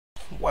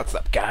What's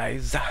up,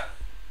 guys?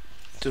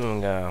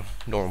 Doing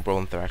normal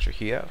Bonethrasher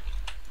here.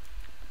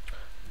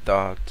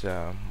 Thought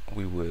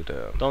we would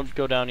Don't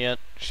go down yet.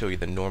 show you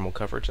the normal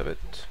coverage of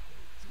it.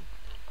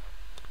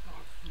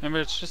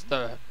 Remember, it's just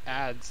the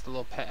ads, the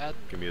little pad.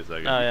 Give me a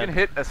second. Oh, You yeah. can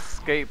hit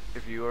escape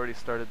if you already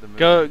started the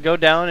move. Go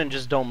down and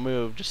just don't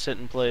move. Just sit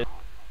and play.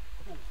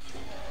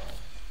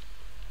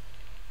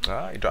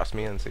 Ah, he drops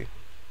me in, see.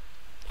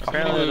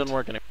 Apparently it doesn't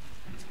work anymore.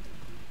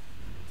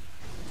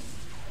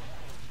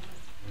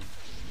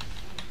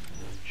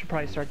 Should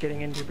probably start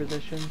getting into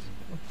positions.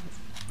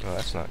 Oh,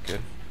 that's not good.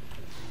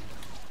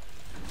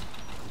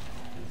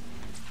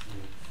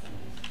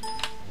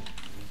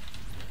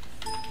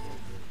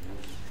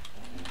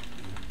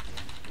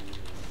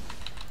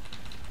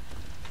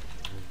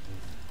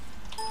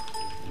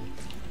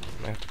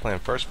 I have to play in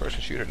first person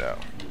shooter now.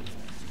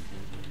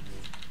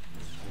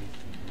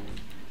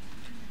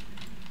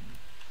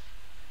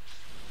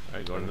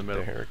 Alright, going in the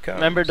middle. Here it comes.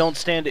 Remember, don't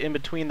stand in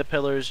between the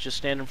pillars. Just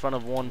stand in front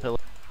of one pillar.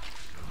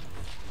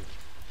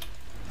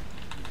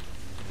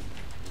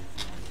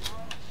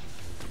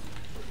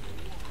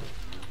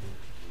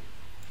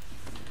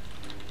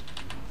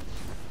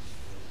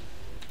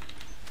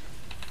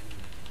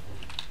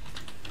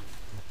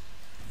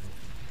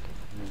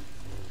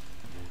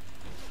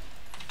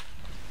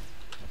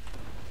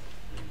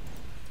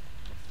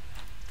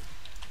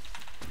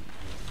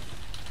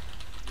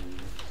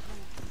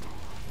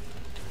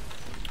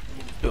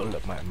 Building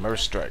up my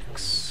immerse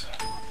strikes.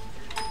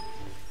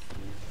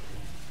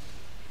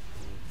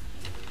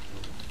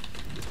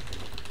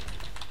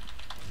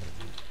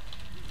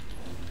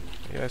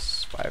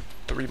 Yes, I have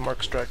 3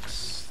 mark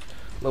strikes.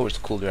 Lowers the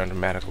cooldown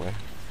dramatically.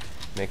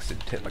 Makes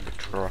it hit like a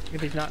truck.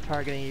 If he's not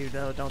targeting you,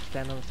 though, don't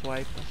stand on the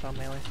swipe. I saw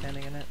melee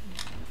standing in it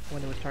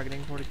when it was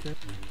targeting 42.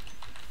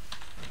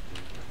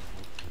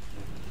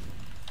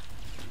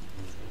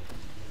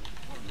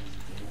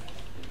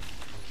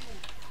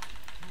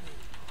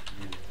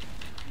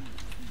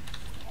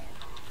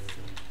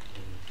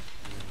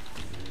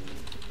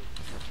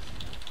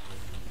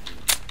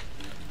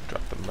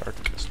 Drop the mark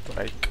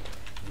strike.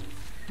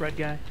 Red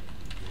guy.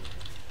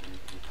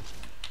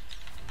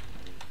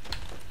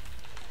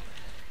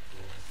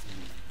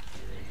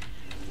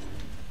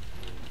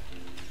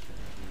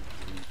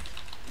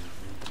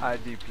 I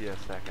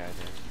DPS that guy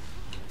did.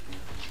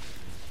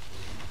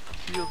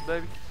 Shield,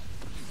 baby.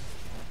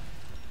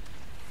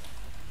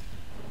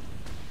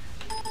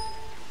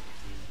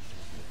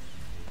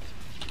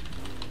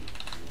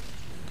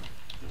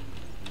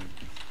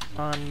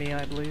 On me,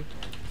 I believe.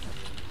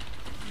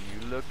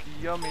 You look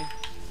yummy.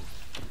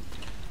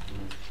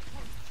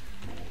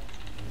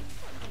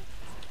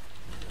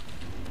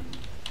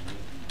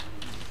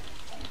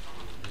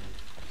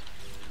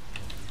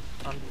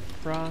 On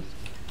Frost.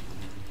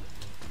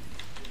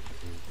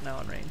 Now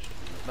on range.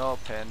 No,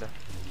 Panda.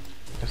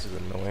 This is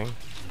annoying.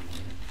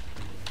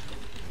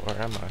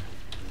 Where am I?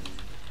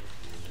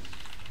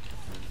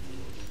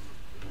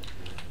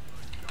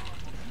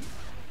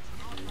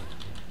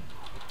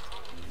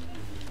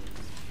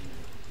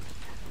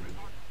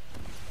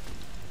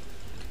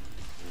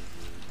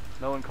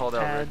 No one called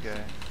out red Ads.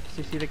 guy.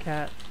 CC the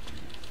cat.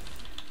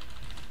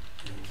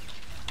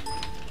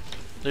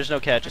 There's no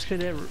catch. Just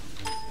Actually,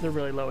 they're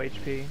really low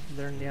HP.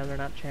 They're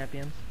not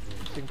champions.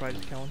 So you can probably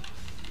just kill them.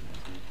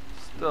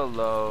 Still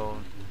low.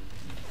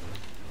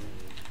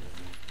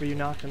 Were you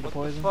knocked into What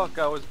poison? the fuck?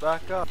 I was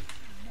back up.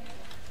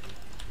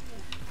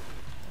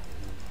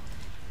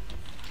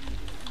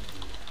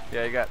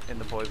 Yeah, you got in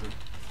the poison.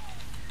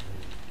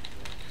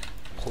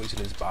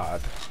 Poison is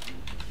bad.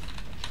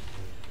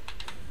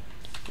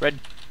 red.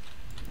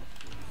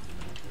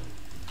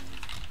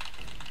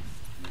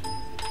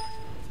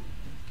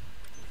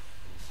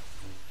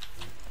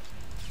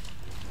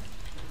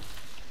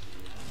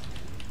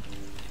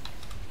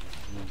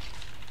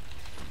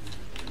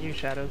 You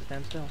shadows,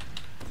 stand still.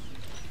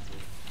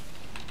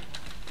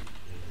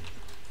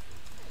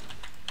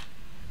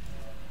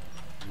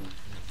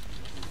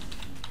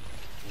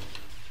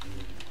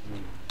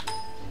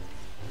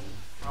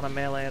 On a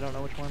melee, I don't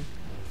know which one.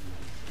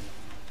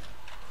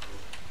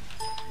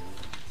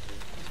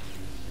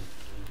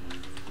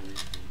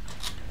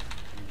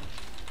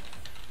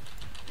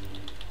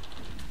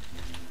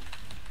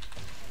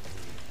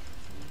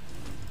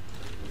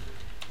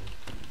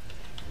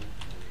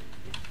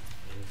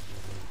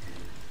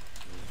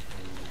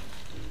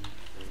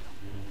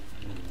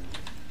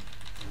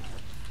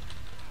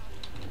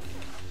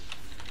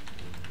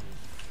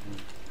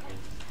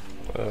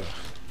 Ugh.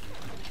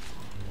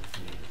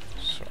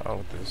 What's wrong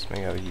with this?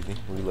 Maybe I gotta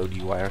reload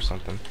UI or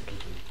something.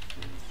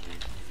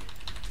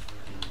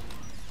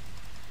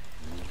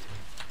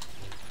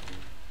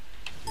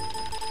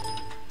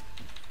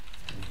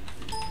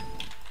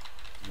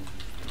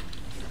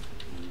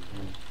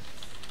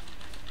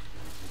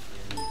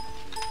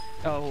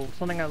 Oh,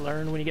 something I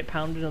learned, when you get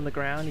pounded on the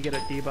ground, you get a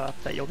debuff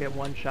that you'll get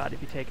one shot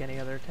if you take any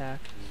other attack.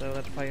 So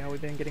that's probably how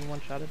we've been getting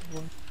one shotted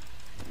before.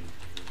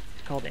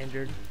 It's called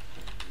injured.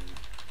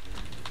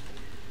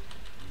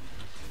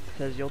 It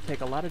says you'll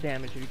take a lot of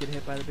damage if you get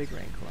hit by the big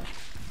rain clutch.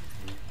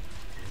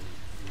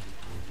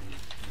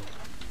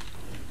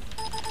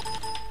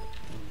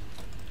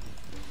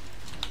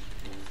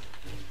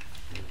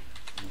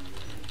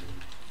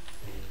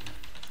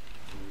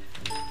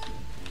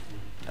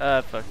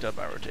 Fucked up.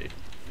 I rotate.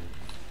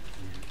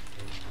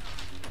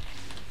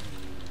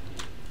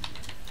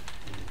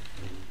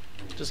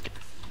 Just.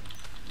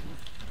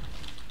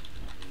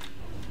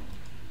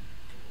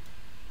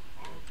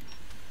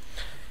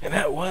 And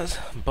that was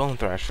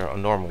Bonethrasher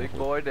on normal. Big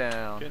boy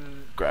down.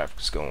 Can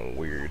Graphics going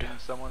weird. Can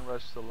someone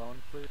rush the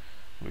lone, please?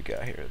 We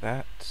got here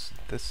that,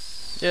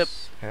 this, Yep.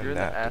 and You're in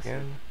the that acid.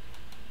 again.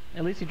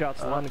 At least he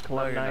drops one no,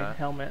 Club you're 9 not.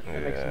 helmet.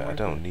 That makes him Yeah, I worth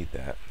don't it. need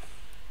that.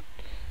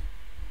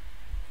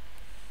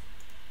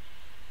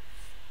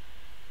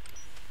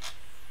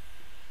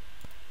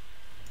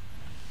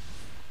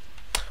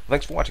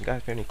 Thanks for watching,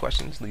 guys. If you have any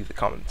questions, leave the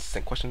comments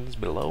and questions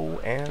below,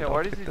 and Yeah, don't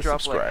why does forget he to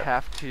drop subscribe. like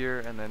half tier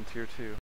and then tier 2?